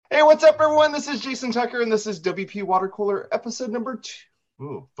Hey, what's up, everyone? This is Jason Tucker, and this is WP Water Cooler episode number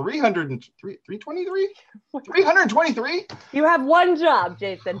 323? 323? You have one job,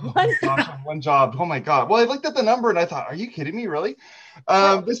 Jason. One job. Oh, my God. Well, I looked at the number, and I thought, are you kidding me, really?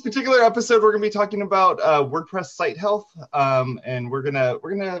 This particular episode, we're going to be talking about WordPress site health, and we're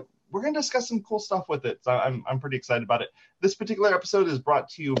gonna discuss some cool stuff with it. So I'm pretty excited about it. This particular episode is brought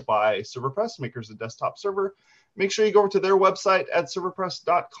to you by ServerPress, makers of desktop server. Make sure you go over to their website at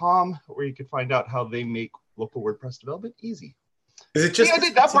serverpress.com, where you can find out how they make local WordPress development easy. Is it just? I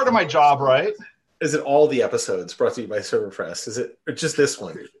did that part of my job, right? Is it all the episodes brought to you by ServerPress? Is it just this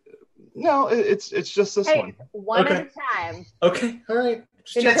one? No, it's just this one. One at a time. Okay, all right.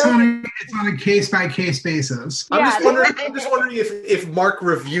 It's on a case-by-case basis. I'm just wondering if Mark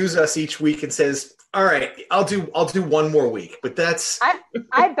reviews us each week and says, "All right, I'll do one more week," but that's. I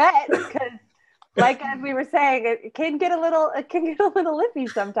bet, because like as we were saying, it can get a little iffy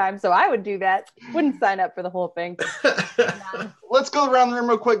sometimes. So I would do that. Wouldn't sign up for the whole thing. Let's go around the room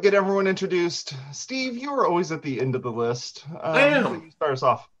real quick. Get everyone introduced. Steve, you are always at the end of the list. I am. You start us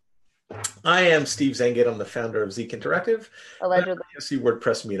off. I am Steve Zangit. I'm the founder of Zeek Interactive. Allegedly. See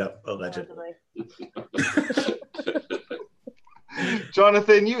WordPress Meetup. Allegedly.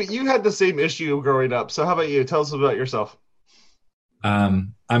 Jonathan, you had the same issue growing up. So how about you? Tell us about yourself.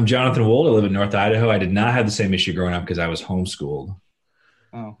 I'm Jonathan Wold. I live in North Idaho. I did not have the same issue growing up because I was homeschooled.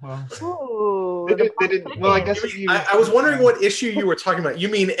 Oh, well. Ooh, well, I guess I was wondering what issue you were talking about. You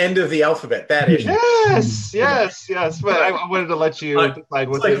mean end of the alphabet, that issue. Yes. But I wanted to let you decide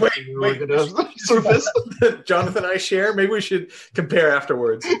what issue you were going to surface. Jonathan and I share. Maybe we should compare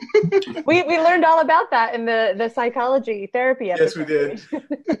afterwards. We learned all about that in the psychology therapy episode. Yes, we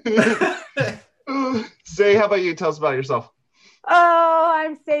did. Say, how about you? Tell us about yourself. Oh,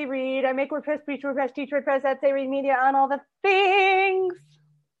 I'm Say Reed. I make WordPress, preach WordPress, teach WordPress at Say Reed Media on all the things.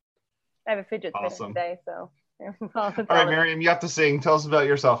 I have a fidget spinner today, so. All right, Miriam, you have to sing. Tell us about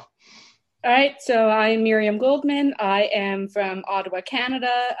yourself. All right, so I'm Miriam Goldman. I am from Ottawa,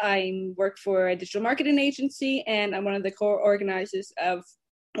 Canada. I work for a digital marketing agency, and I'm one of the co-organizers of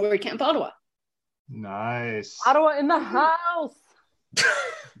WordCamp Ottawa. Nice. Ottawa in the house.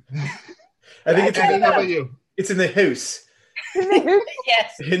 I think how about you? It's in the house. In the house?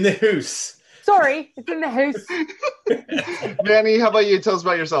 Yes. In the house. Sorry, it's in the house. Manny, how about you? Tell us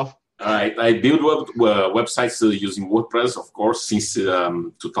about yourself. All right, I build websites using WordPress, of course, since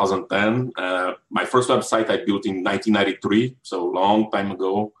 2010. My first website I built in 1993, so a long time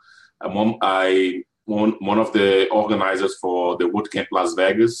ago. I'm one of the organizers for the WordCamp Las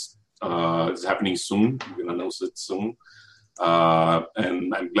Vegas. It's happening soon. I'm going to announce it soon.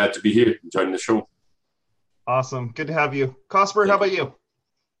 And I'm glad to be here, joining the show. Awesome. Good to have you. Cosper, how about you?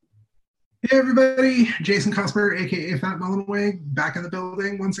 Hey, everybody. Jason Cosper, a.k.a. Fat Mullenweg, back in the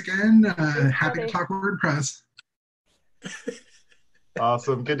building once again. Happy to talk WordPress.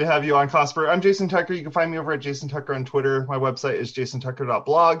 Awesome. Good to have you on, Cosper. I'm Jason Tucker. You can find me over at Jason Tucker on Twitter. My website is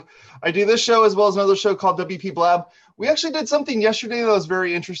jasontucker.blog. I do this show as well as another show called WP Blab. We actually did something yesterday that was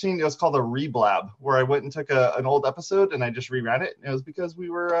very interesting. It was called a reblab, where I went and took an old episode and I just reran it. It was because we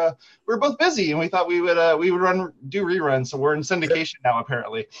were both busy and we thought we would do reruns. So we're in syndication now,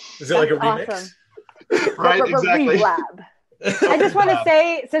 apparently. Is it like a remix? Awesome. Right, exactly. Reblab. I just want to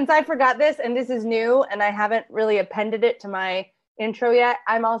say, since I forgot this and this is new and I haven't really appended it to my intro yet,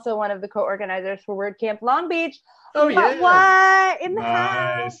 I'm also one of the co-organizers for WordCamp Long Beach. Oh, yeah. What? In the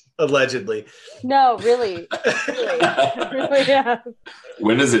house? Allegedly. No, really. Really, yeah.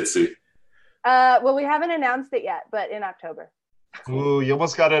 When is it, Sue? Well, we haven't announced it yet, but in October. Ooh, you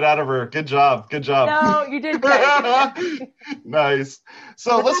almost got it out of her. Good job. No, you did great. Nice.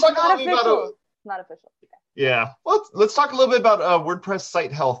 So let's talk a little bit about it. Not official. Yeah, let's talk a little bit about WordPress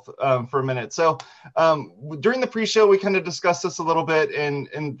site health for a minute. So during the pre-show, we kind of discussed this a little bit,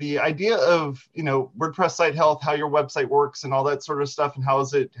 and the idea of WordPress site health, how your website works, and all that sort of stuff, and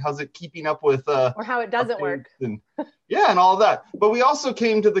how's it keeping up with or how it doesn't work, and all of that. But we also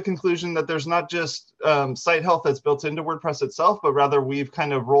came to the conclusion that there's not just site health that's built into WordPress itself, but rather we've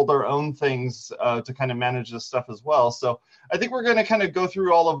kind of rolled our own things to kind of manage this stuff as well. So I think we're going to kind of go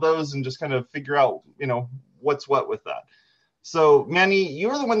through all of those and just kind of figure out what's what with that. So Manny, you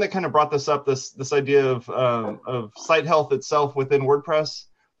were the one that kind of brought this up, this idea of site health itself within WordPress.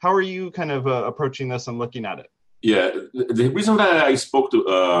 How are you kind of approaching this and looking at it? Yeah, the reason that I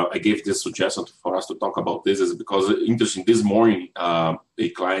gave this suggestion for us to talk about this is because, interesting, this morning a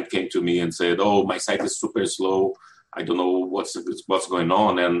client came to me and said, "Oh, my site is super slow. I don't know what's going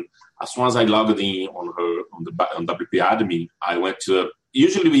on." And as soon as I logged in on WP admin, I went to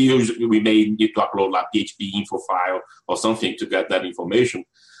usually we may need to upload like PHP info file or something to get that information.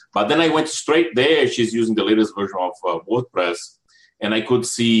 But then I went straight there. She's using the latest version of WordPress, and I could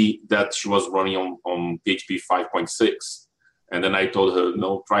see that she was running on PHP 5.6. And then I told her,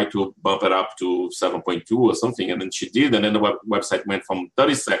 no, try to bump it up to 7.2 or something. And then she did. And then the website went from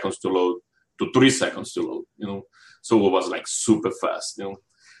 30 seconds to load to 3 seconds to load, So it was like super fast,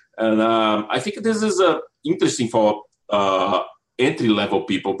 And I think this is interesting for entry-level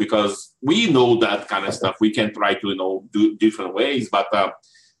people because we know that kind of stuff. We can try to, do different ways, but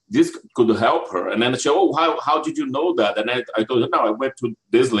this could help her. And then she said, how did you know that? And I told her, no, I went to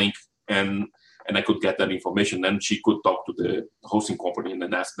this link and I could get that information. Then she could talk to the hosting company and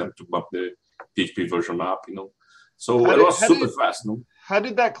then ask them to bump the PHP version up, So it was super fast. How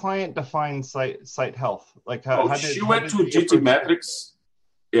did that client define site health? Like she went to GT Metrics.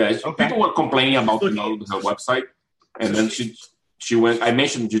 Yeah, people were complaining about her website, and then she went. I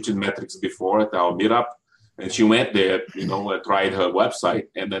mentioned GT Metrics before at our meetup, and she went there, tried her website,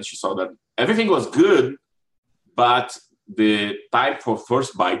 and then she saw that everything was good, but the time for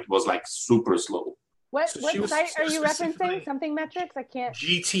first byte was like super slow. What site are you referencing? Something metrics? I can't.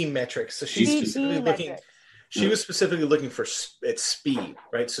 GT Metrics. So she's specifically looking. She was specifically looking for its speed,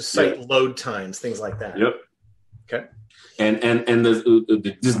 right? So site load times, things like that. Yep. Okay. And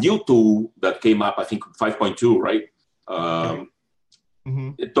this new tool that came up, I think 5.2, right?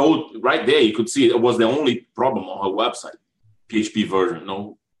 It told right there, you could see it was the only problem on her website, PHP version.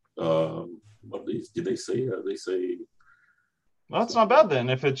 What did they say? They say. Well, that's not bad then.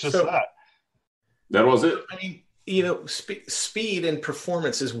 If it's just that. That was it. I mean, speed and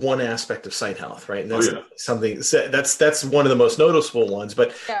performance is one aspect of site health, right? And that's something that's one of the most noticeable ones.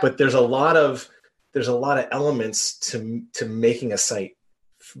 But there's a lot of elements to making a site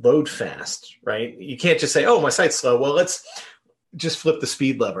load fast, right? You can't just say, "Oh, my site's slow." Well, let's just flip the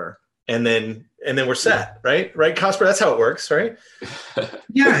speed lever, and then we're set, right? Right, Cosper? That's how it works, right?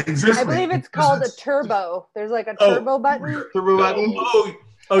 Yeah, exactly. I believe it's called a turbo. There's like a turbo button. Turbo button.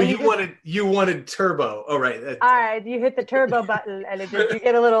 Oh, you wanted turbo. Oh, right. All right, you hit the turbo button, and you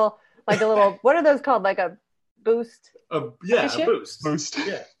get a little. What are those called? Like a boost. A boost. Boost.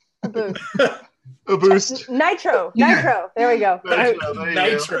 Yeah. A boost. A boost. Nitro. There we go.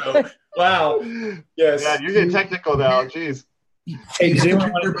 Nitro. Wow. Yes. Yeah, you're getting technical now. Jeez. You hit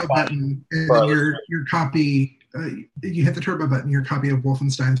the turbo button, and then your copy. You hit the turbo button. Your copy of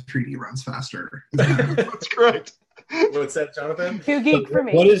Wolfenstein 3D runs faster. That's correct. What's that, Jonathan? Too geek for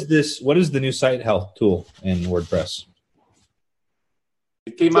me. What is this? What is the new site health tool in WordPress?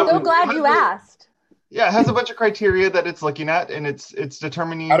 It came up. So glad you asked. Yeah, it has a bunch of criteria that it's looking at, and it's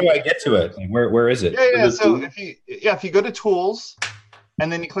determining. How do I get to it? Like, where is it? Yeah. So if you go to tools,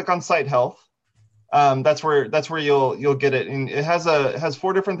 and then you click on site health, that's where you'll get it. And it has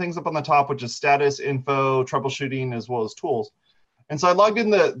 4 different things up on the top, which is status, info, troubleshooting, as well as tools. And so I logged in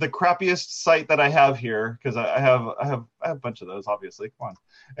the crappiest site that I have here because I have a bunch of those, obviously. Come on.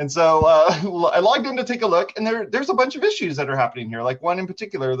 And so I logged in to take a look, and there's a bunch of issues that are happening here. Like one in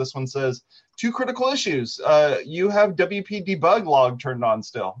particular, this one says 2 critical issues. You have WP debug log turned on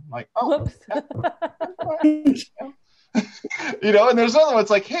still. I'm like, whoops. And there's another one. It's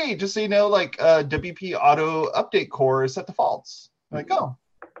like, hey, just so you know, like WP auto update core is set to false. I'm like, oh,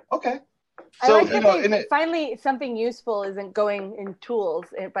 okay. So, I like that finally something useful isn't going in tools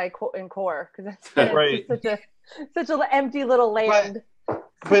in core because that's right. such an empty little land.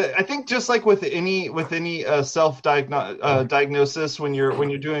 But I think just like with any self diagnosis when you're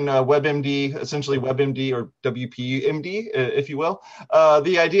doing WebMD, essentially WebMD or WPMD, if you will,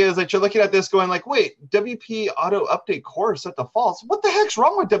 the idea is that you're looking at this going like, wait, WP auto update core set to false. What the heck's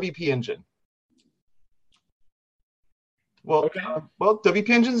wrong with WP Engine? Well, WP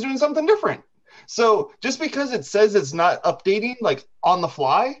Engine's doing something different. So just because it says it's not updating like on the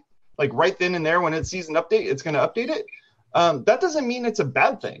fly, like right then and there when it sees an update, it's going to update it. That doesn't mean it's a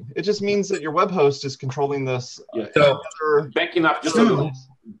bad thing. It just means that your web host is controlling this. So backing up just a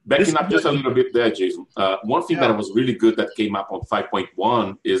little bit there, Jason. One thing that was really good that came up on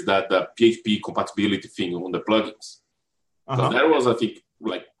 5.1 is that the PHP compatibility thing on the plugins. Because that was, I think,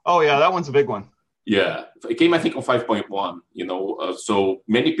 like... Oh, yeah, that one's a big one. Yeah, it came, I think, on 5.1, so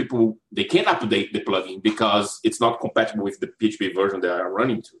many people, they can't update the plugin because it's not compatible with the PHP version they are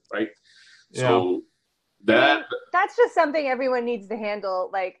running to, right? Yeah. So that's just something everyone needs to handle.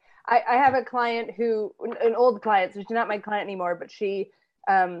 Like, I have a client an old client, so she's not my client anymore, but she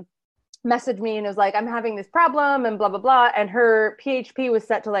messaged me and was like, I'm having this problem and blah, blah, blah. And her PHP was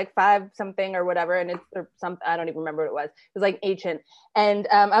set to like 5 something or whatever. And I don't even remember what it was. It was like ancient. And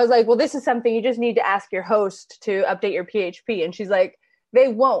I was like, well, this is something you just need to ask your host to update your PHP. And she's like, they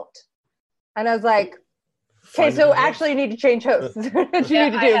won't. And I was like, Okay, so actually you need to change hosts. What you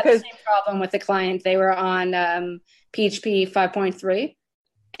need to do, I had the same problem with the client. They were on PHP 5.3,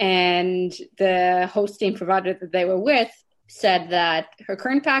 and the hosting provider that they were with said that her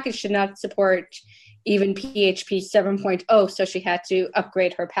current package should not support even PHP 7.0, so she had to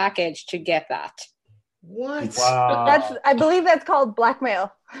upgrade her package to get that. What? Wow. I believe that's called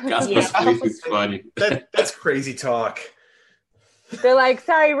blackmail. It's funny. That's crazy talk. They're like,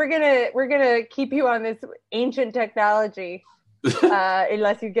 sorry, we're gonna keep you on this ancient technology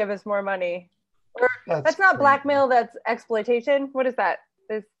unless you give us more money. Or that's not blackmail, that's exploitation. What is that?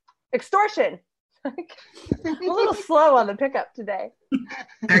 It's extortion. I'm a little slow on the pickup today.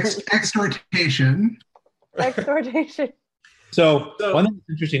 Extortation. Extortation. So one thing that's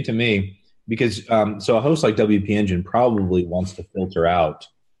interesting to me, because so a host like WP Engine probably wants to filter out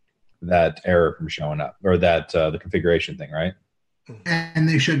that error from showing up, or that the configuration thing, right? And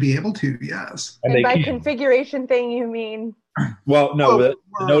they should be able to, yes. And by configuration thing, you mean? Well, no, the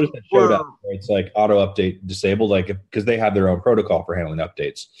notice that showed up, where it's like auto update disabled, like because they have their own protocol for handling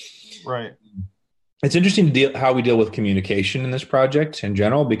updates. Right. It's interesting to how we deal with communication in this project in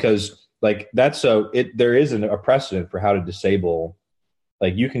general, because like there isn't a precedent for how to disable.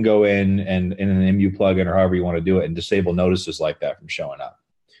 Like you can go in and in an MU plugin or however you want to do it and disable notices like that from showing up,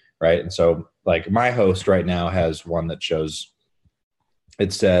 right? And so like my host right now has one that shows.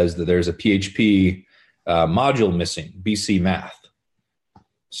 It says that there's a PHP module missing, BC Math.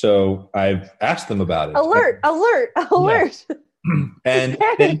 So I've asked them about it. Alert! Yeah. And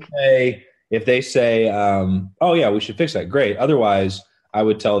if they say, oh yeah, we should fix that, great. Otherwise, I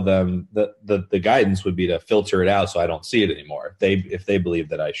would tell them that the guidance would be to filter it out so I don't see it anymore. If they believe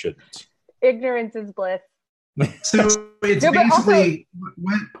that I shouldn't. Ignorance is bliss. So it's basically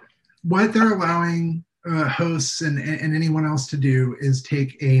what they're allowing hosts and anyone else to do is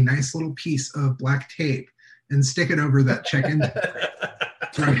take a nice little piece of black tape and stick it over that check-in.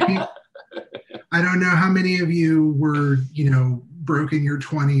 Right? I don't know how many of you were, broke in your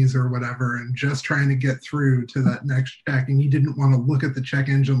 20s or whatever and just trying to get through to that next check, and you didn't want to look at the check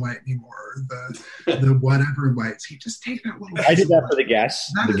engine light anymore, or the whatever lights. You just take that little. I did that for the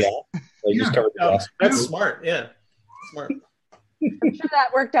gas. Just covered the gas. That's smart. Yeah, smart. I'm sure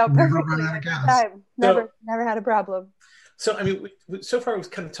that worked out perfectly every time. Never had a problem. So, I mean, so far we've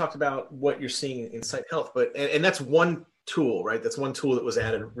kind of talked about what you're seeing in site health, but and that's one tool, right? That's one tool that was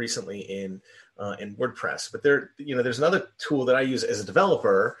added recently in WordPress. But there's another tool that I use as a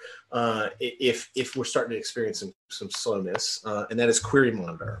developer if we're starting to experience some slowness, and that is Query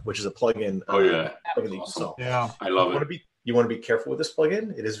Monitor, which is a plugin. Plugin that you install. Yeah, I love it. You want to be careful with this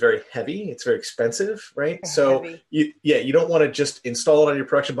plugin. It is very heavy. It's very expensive, right? So you don't want to just install it on your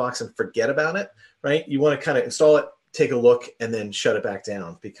production box and forget about it, right? You want to kind of install it, take a look, and then shut it back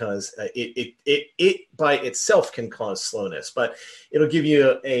down, because it by itself can cause slowness, but it'll give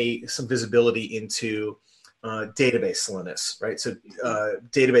you some visibility into database slowness, right? So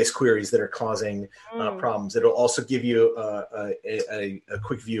database queries that are causing problems. It'll also give you a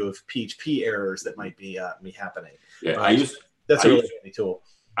quick view of PHP errors that might be happening. Yeah, that's a really handy tool.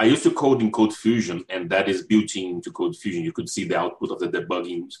 I used to code in Code Fusion, and that is built into Code Fusion. You could see the output of the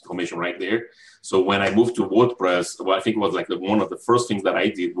debugging information right there. So when I moved to WordPress, I think it was like one of the first things that I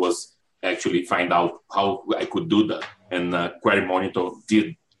did was actually find out how I could do that. And Query Monitor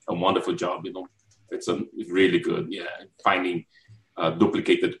did a wonderful job. It's really good. Yeah, finding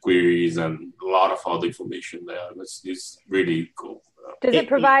duplicated queries and a lot of other information there. It's really cool. Does it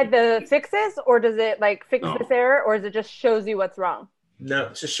provide the fixes, or does it fix this error, or is it just shows you what's wrong? No,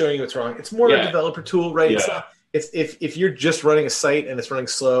 it's just showing you what's wrong. It's more of a developer tool, right? Yeah. If you're just running a site and it's running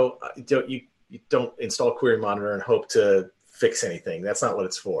slow, you don't install Query Monitor and hope to fix anything. That's not what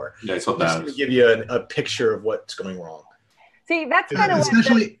it's for. Yeah, it's not just to give you a picture of what's going wrong. See, that's kind of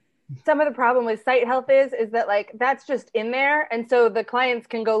what some of the problem with site health is that that's just in there, and so the clients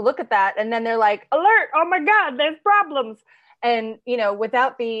can go look at that, and then they're like, alert! Oh my God, there's problems. And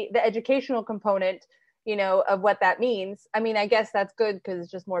without the educational component, of what that means. I mean, I guess that's good because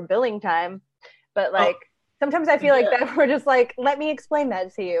it's just more billing time. But sometimes I feel like that we're just let me explain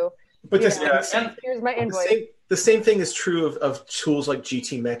that to you. But here's my invoice. The same thing is true of tools like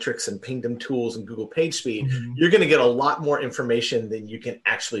GT Metrics and Pingdom Tools and Google PageSpeed. Mm-hmm. You're going to get a lot more information than you can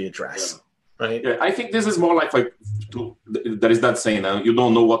actually address, right? Yeah, I think this is more like there is that saying, you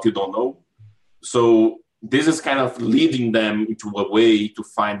don't know what you don't know. So this is kind of leading them into a way to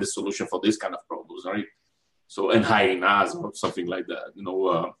find the solution for this kind of problems, right? So, and hiring us or something like that.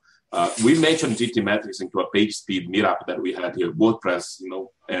 We mentioned GT Metrics into a PageSpeed meetup that we had here at WordPress,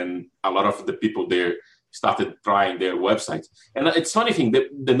 and a lot of the people there started trying their websites. And it's funny thing,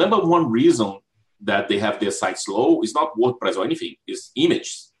 the number one reason that they have their site slow is not WordPress or anything. It's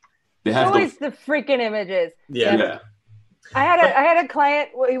images. They have always the freaking images. Yeah. I had a client.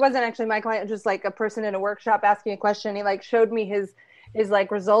 Well, he wasn't actually my client, just like a person in a workshop asking a question. He like showed me his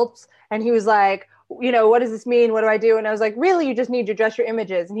like results, and he was like, what does this mean? What do I do? And I was like, really, you just need to address your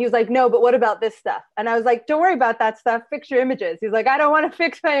images. And he was like, no, but what about this stuff? And I was like, don't worry about that stuff. Fix your images. He's like, I don't want to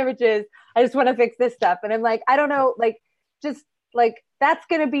fix my images. I just want to fix this stuff. And I'm like, I don't know, just that's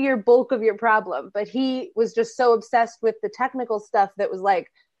going to be your bulk of your problem. But he was just so obsessed with the technical stuff that was like,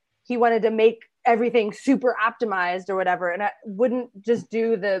 he wanted to make everything super optimized or whatever. And I wouldn't just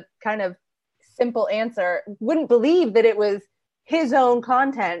do the kind of simple answer, wouldn't believe that it was his own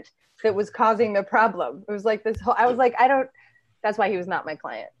content that was causing the problem. It was like this whole, I was like, that's why he was not my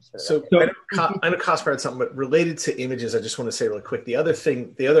client. So I know Caspar had something, but related to images, I just want to say really quick, the other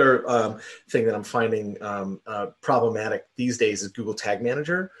thing that I'm finding problematic these days is Google Tag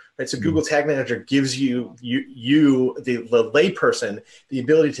Manager, right? So Google Tag Manager gives you the layperson, the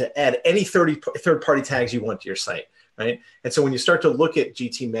ability to add any third-party tags you want to your site. Right? And so when you start to look at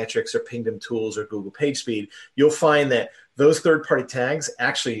GT metrics or Pingdom tools or Google PageSpeed, you'll find that those third-party tags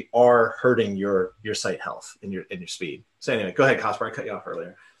actually are hurting your site health and your speed. So anyway, go ahead, Caspar. I cut you off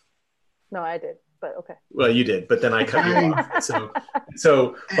earlier. No, I did, but okay. Well, you did, but then I cut you off.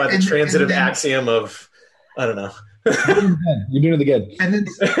 So by the transitive axiom of, I don't know. You're doing it again. And then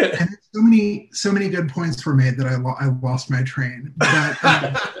so many good points were made that I lost my train. But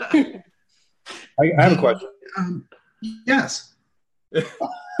I have a question. Yes.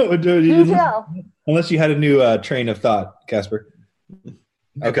 Unless you had a new train of thought, Caspar.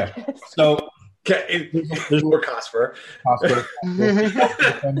 Okay. So there's more Caspar.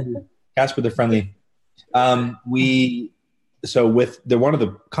 Caspar the friendly. So with one of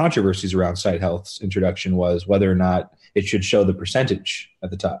the controversies around site health's introduction was whether or not it should show the percentage at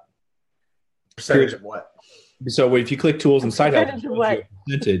the top. Percentage of what? So if you click tools and site health, it shows you a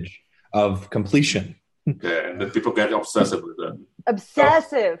percentage of completion. Yeah, and then people get obsessive with that.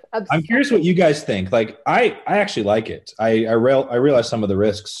 Obsessive. I'm curious what you guys think. Like, I actually like it. I realize some of the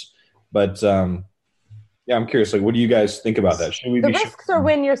risks, but I'm curious. Like, what do you guys think about that? Should we? The risks are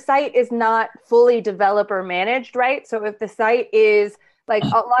when your site is not fully developer managed, right? So if the site is like a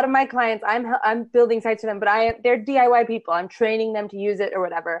lot of my clients, I'm building sites for them, but they're DIY people. I'm training them to use it or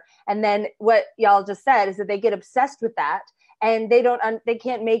whatever. And then what y'all just said is that they get obsessed with that. And they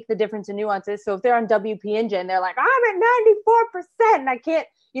can't make the difference in nuances. So if they're on WP Engine, they're like, I'm at 94%, and I can't.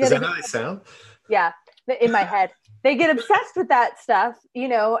 Is that how they sound? Yeah, in my head, they get obsessed with that stuff,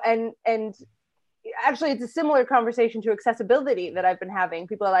 and actually, it's a similar conversation to accessibility that I've been having.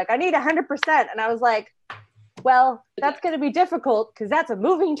 People are like, I need 100%, and I was like, well, that's going to be difficult because that's a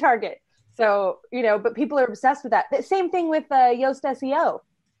moving target. So but people are obsessed with that. The same thing with Yoast SEO.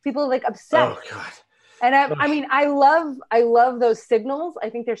 People are like obsessed. Oh God. And I love those signals. I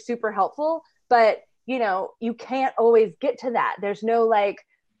think they're super helpful, but you can't always get to that. There's no like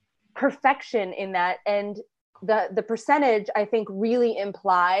perfection in that. And the percentage, I think, really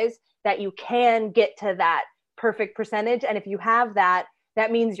implies that you can get to that perfect percentage. And if you have that,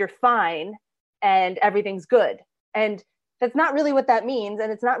 that means you're fine and everything's good. And that's not really what that means.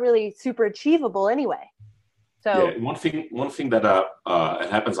 And it's not really super achievable anyway. So yeah, one thing that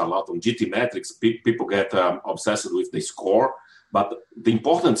happens a lot on GT metrics, people get obsessed with the score, but the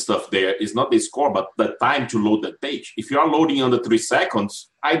important stuff there is not the score, but the time to load that page. If you are loading under 3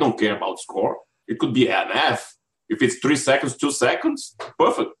 seconds, I don't care about score. It could be an F. If it's 3 seconds, 2 seconds,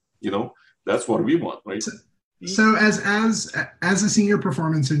 perfect. That's what we want, right? So as a senior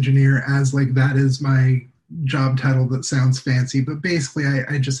performance engineer, that is my job title that sounds fancy, but basically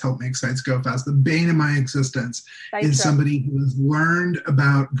I just help make sites go fast. The bane of my existence is somebody who has learned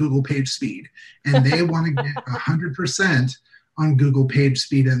about Google PageSpeed and they want to get 100% on Google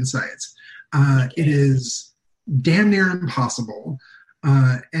PageSpeed Insights. It is damn near impossible.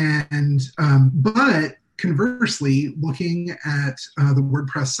 But conversely, looking at the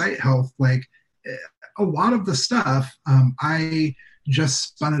WordPress site health, like a lot of the stuff, I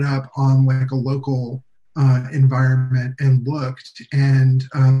just spun it up on like a local environment and looked, and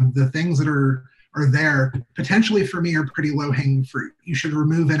the things that are there potentially for me are pretty low hanging fruit. You should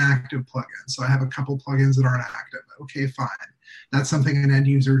remove inactive plugins. So I have a couple plugins that aren't active. Okay, fine. That's something an end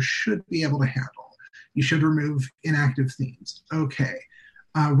user should be able to handle. You should remove inactive themes. Okay.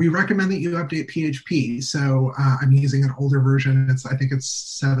 We recommend that you update PHP. So I'm using an older version. I think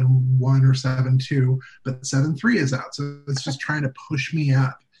it's 7.1 or 7.2, but 7.3 is out. So it's just trying to push me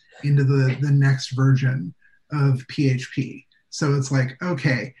up into the next version of PHP. So it's like,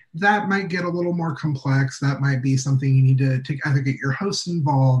 okay, that might get a little more complex. That might be something you need to either get your host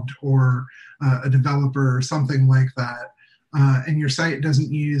involved or a developer or something like that. And your site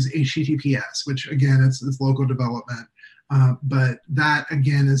doesn't use HTTPS, which again, it's local development. But that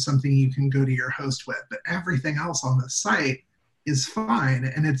again is something you can go to your host with. But everything else on the site is fine,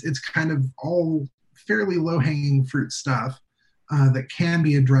 and it's kind of all fairly low-hanging fruit stuff that can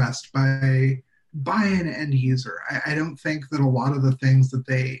be addressed by an end user. I don't think that a lot of the things that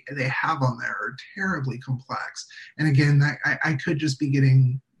they have on there are terribly complex. And again, that I could just be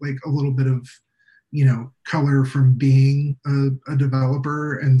getting like a little bit of, color from being a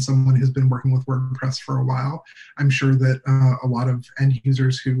developer and someone who's been working with WordPress for a while. I'm sure that a lot of end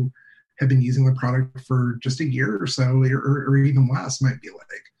users who have been using the product for just a year or so or even less might be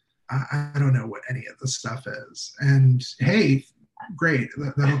like, I don't know what any of this stuff is. And hey, great,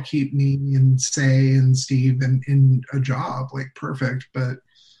 that'll keep me and Say and Steve in a job, like perfect. But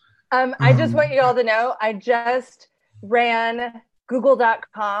I just want you all to know, I just ran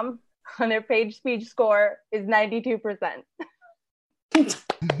google.com on their page speed score is 92%.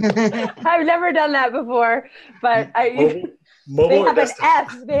 I've never done that before, but they have an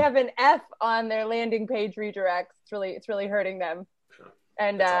F. They have an F on their landing page redirects. It's really hurting them.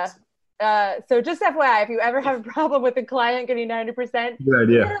 And so just FYI, if you ever have a problem with a client getting 90%,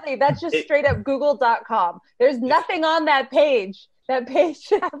 literally that's just straight up google.com. There's nothing on that page. That page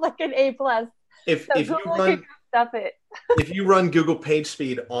should have like an A+. If you run Google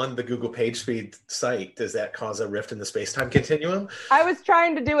PageSpeed on the Google PageSpeed site, does that cause a rift in the space-time continuum? I was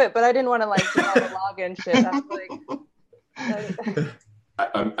trying to do it, but I didn't want to like do all the login shit. I was like,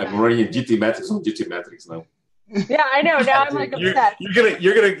 I'm running GT Metrics on GT Metrics now. Yeah, I know. Now I'm like obsessed.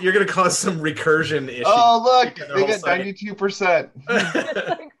 You're gonna cause some recursion issues. Oh look, they get 92%.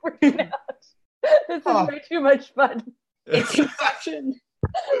 Like freaking out. This is way too much fun. It's Inception.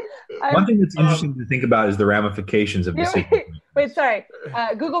 One thing that's interesting to think about is the ramifications of this. Wait, sorry.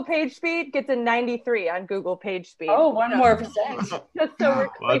 Google PageSpeed gets a 93 on Google PageSpeed. Oh, 1 more percent. Just so we're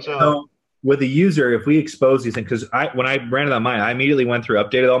clear. So with a user, if we expose these things, because when I ran it on mine, I immediately went through,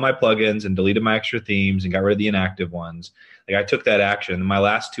 updated all my plugins and deleted my extra themes and got rid of the inactive ones. Like I took that action. And my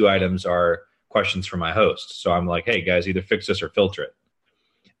last 2 items are questions from my host. So I'm like, hey guys, either fix this or filter it.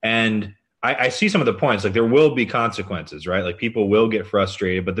 And I see some of the points, like there will be consequences, right? Like people will get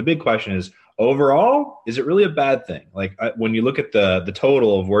frustrated, but the big question is, overall, is it really a bad thing? Like when you look at the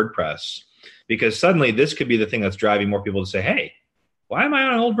total of WordPress, because suddenly this could be the thing that's driving more people to say, hey, why am I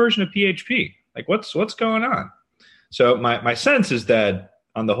on an old version of PHP? Like what's going on? So my sense is that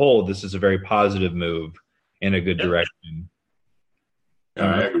on the whole, this is a very positive move in a good direction.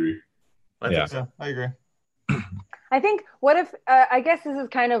 I agree. I agree. I think, what if, I guess this is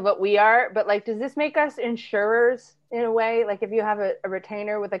kind of what we are, but like, does this make us insurers in a way? Like if you have a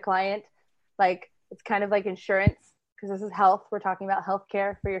retainer with a client, like it's kind of like insurance, because this is health. We're talking about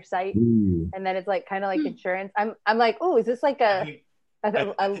healthcare for your site. Ooh. And then it's like kind of like insurance. I'm like, oh, is this like a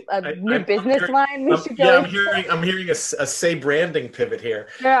new business line we should go into? I'm hearing a Say branding pivot here.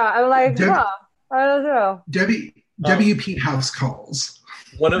 Yeah, I'm like, I don't know. WP house calls.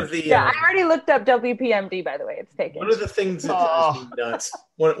 One of the I already looked up WPMD, by the way. It's taken. One of the things that drives me nuts.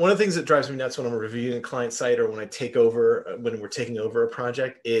 One of the things that drives me nuts when I'm reviewing a client site or when we're taking over a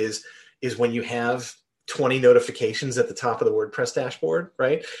project is when you have 20 notifications at the top of the WordPress dashboard,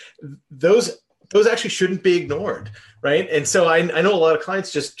 right? Those actually shouldn't be ignored, right? And so I know a lot of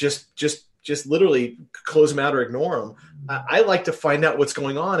clients just literally close them out or ignore them. I like to find out what's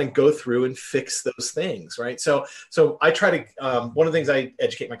going on and go through and fix those things, right? So I try to, one of the things I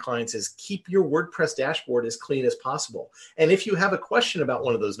educate my clients is keep your WordPress dashboard as clean as possible. And if you have a question about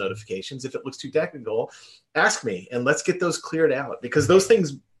one of those notifications, if it looks too technical, ask me and let's get those cleared out, because those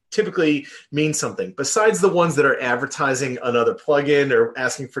things typically mean something besides the ones that are advertising another plugin or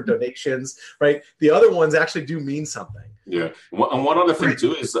asking for donations, right? The other ones actually do mean something. Yeah. And one other thing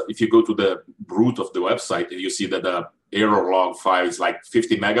too is if you go to the root of the website and you see that the error log file is like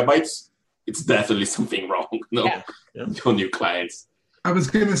 50 megabytes, it's definitely something wrong. No new clients. I was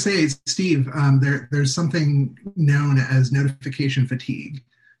going to say, Steve, there's something known as notification fatigue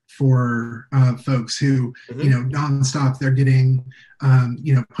for folks who, nonstop, they're getting,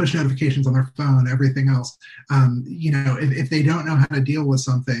 push notifications on their phone, everything else. If they don't know how to deal with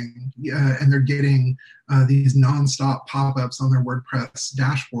something and they're getting these nonstop pop-ups on their WordPress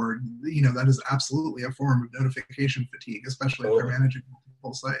dashboard, that is absolutely a form of notification fatigue, especially if they're managing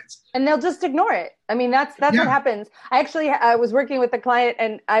multiple sites. And they'll just ignore it. I mean, that's what happens. I was working with a client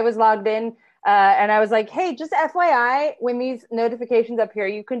and I was logged in And I was like, hey, just FYI, when these notifications appear,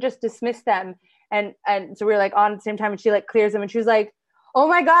 you can just dismiss them. And so we were like on at the same time, and she like clears them, and she was like, oh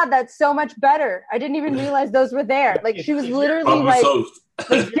my God, that's so much better. I didn't even realize those were there. Like she was literally like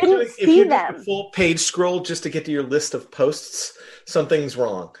didn't see them. A full page scroll just to get to your list of posts, something's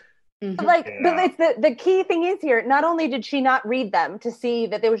wrong. Mm-hmm. But it's the key thing is here, not only did she not read them to see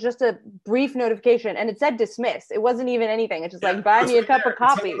that there was just a brief notification and it said dismiss. It wasn't even anything. It's just like, buy me a cup of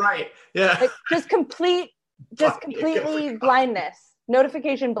coffee. Right. Yeah. Like completely blindness.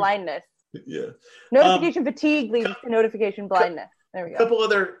 Notification blindness. Yeah. Notification fatigue leads to notification blindness. There we go. Couple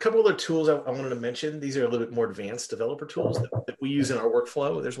other tools I wanted to mention. These are a little bit more advanced developer tools that we use in our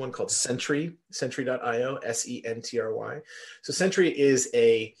workflow. There's one called Sentry, Sentry.io, Sentry. So Sentry is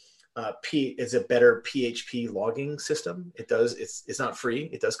a better PHP logging system. It's not free.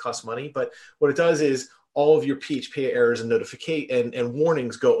 It does cost money, but what it does is all of your PHP errors and notification and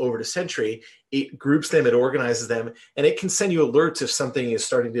warnings go over to Sentry. It groups them, it organizes them, and it can send you alerts if something is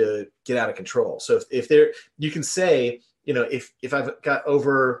starting to get out of control. So you can say, if I've got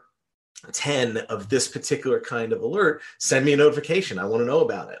over 10 of this particular kind of alert, send me a notification. I want to know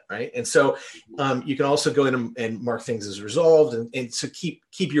about it, right? And so you can also go in and mark things as resolved, and so keep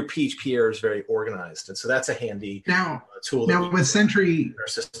your PHP errors very organized. And so that's a handy tool. Now with Sentry,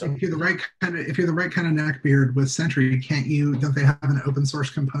 if you're the right kind of neckbeard with Sentry, don't they have an open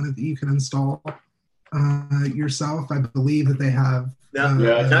source component that you can install yourself? I believe that they have. Not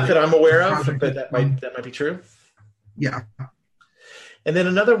that I'm aware of, but that might be true. Yeah. And then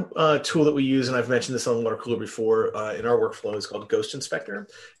another tool that we use, and I've mentioned this on Water Cooler before in our workflow, is called Ghost Inspector.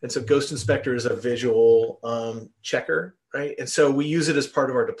 And so Ghost Inspector is a visual checker, right? And so we use it as part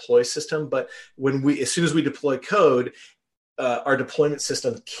of our deploy system. But as soon as we deploy code, our deployment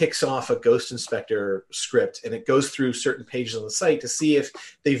system kicks off a Ghost Inspector script, and it goes through certain pages on the site to see if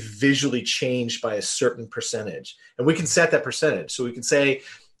they've visually changed by a certain percentage. And we can set that percentage. So we can say,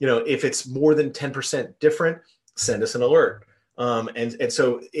 if it's more than 10% different, send us an alert. And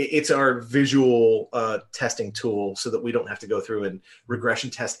so it's our visual testing tool so that we don't have to go through and regression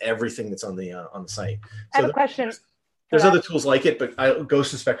test everything that's on the site. So I have a question. There's other tools like it, but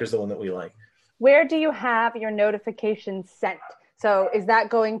Ghost Inspector is the one that we like. Where do you have your notifications sent? So is that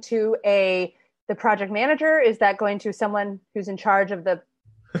going to the project manager? Is that going to someone who's in charge of the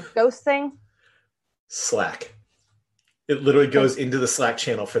Ghost thing? Slack. It literally goes into the Slack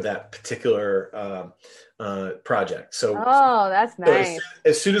channel for that particular project. So that's nice. So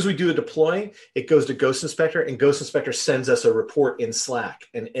as soon as we do a deploy, it goes to Ghost Inspector, and Ghost Inspector sends us a report in Slack,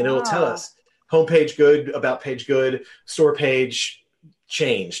 and it'll tell us homepage good, about page good, store page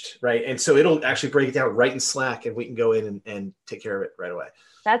changed, right? And so it'll actually break it down right in Slack, and we can go in and take care of it right away.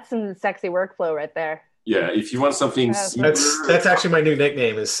 That's some sexy workflow right there. Yeah, if you want something simpler, that's actually my new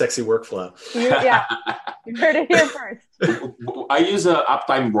nickname is Sexy Workflow. Yeah, you heard it here first. I use an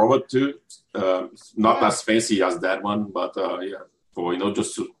Uptime Robot too. Not as fancy as that one, but for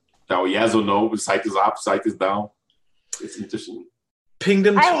just to tell yes or no, site is up, site is down. It's interesting.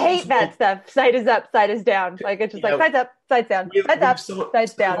 Pingdom. I hate that stuff. Site is up, site is down. Like it's just like site's up, site's down, site's up,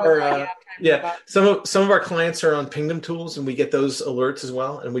 site's down. Some of our clients are on Pingdom tools, and we get those alerts as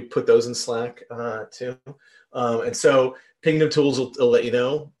well, and we put those in Slack too. And so Pingdom tools will let you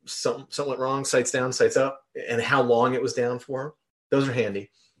know something went wrong, site's down, site's up, and how long it was down for. Those are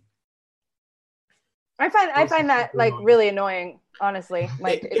handy. I find that like really annoying, honestly.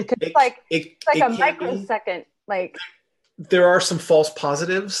 Like it's like a microsecond. Like there are some false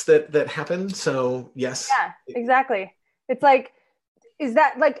positives that happen. So yes. Yeah, exactly. It's like, is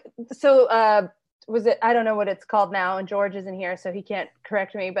that like, so was it, I don't know what it's called now, and George isn't here, so he can't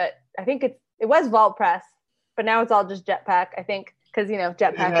correct me, but I think it was WordPress, but now it's all just Jetpack, I think, because,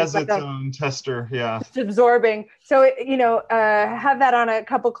 Jetpack has its own tester, yeah. It's absorbing. So, have that on a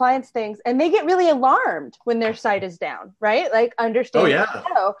couple clients' things, and they get really alarmed when their site is down, right? Like, understand. Oh,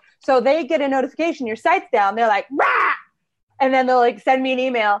 yeah. So they get a notification, your site's down, they're like, rah! And then they'll like send me an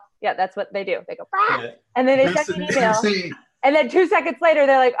email. Yeah, that's what they do. They go, rah! Yeah. And then they send me an email. And then 2 seconds later,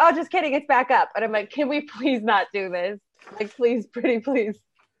 they're like, oh, just kidding, it's back up. And I'm like, can we please not do this? Like, please, pretty please.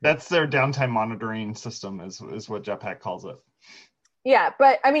 That's their downtime monitoring system is what Jetpack calls it. Yeah,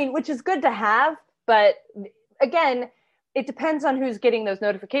 but I mean, which is good to have. But again, it depends on who's getting those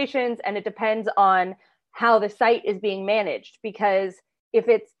notifications, and it depends on how the site is being managed. Because if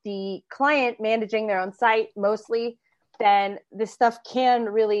it's the client managing their own site mostly, then this stuff can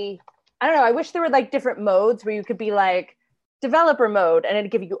really, I don't know, I wish there were like different modes where you could be like developer mode and it'd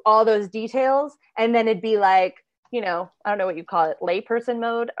give you all those details. And then it'd be like, I don't know what you call it, layperson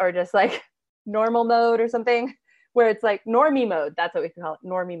mode, or just like normal mode or something, where it's like normie mode. That's what we can call it,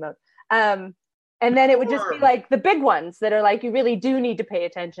 normie mode. And then it would just be like the big ones that are like, you really do need to pay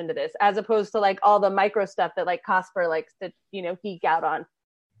attention to this, as opposed to like all the micro stuff that like Cosper likes to, geek out on.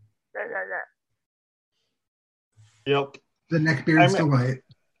 Yep. The neckbeard's delight.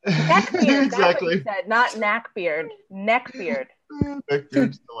 Neckbeard, exactly. That's what you said, not knackbeard. Neckbeard.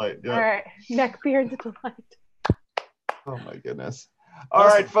 Neckbeard's delight. Yeah. All right. Neckbeard's delight. Oh my goodness. All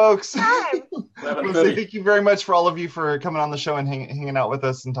right, folks. Thank you very much for all of you for coming on the show and hanging out with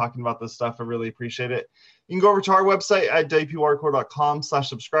us and talking about this stuff. I really appreciate it. You can go over to our website at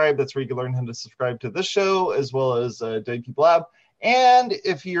wpwatercooler.com/subscribe. That's where you can learn how to subscribe to this show as well as WP Blab. And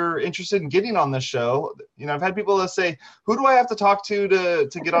if you're interested in getting on this show, I've had people that say, "Who do I have to talk to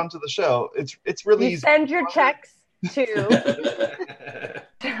get onto the show?" It's really easy. Send your checks to.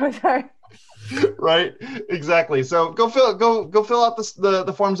 Sorry. Right, exactly. So go fill out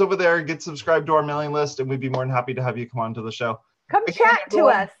the forms over there, get subscribed to our mailing list, and we'd be more than happy to have you come on to the show. Come chat to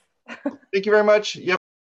us. Thank you very much. Yep.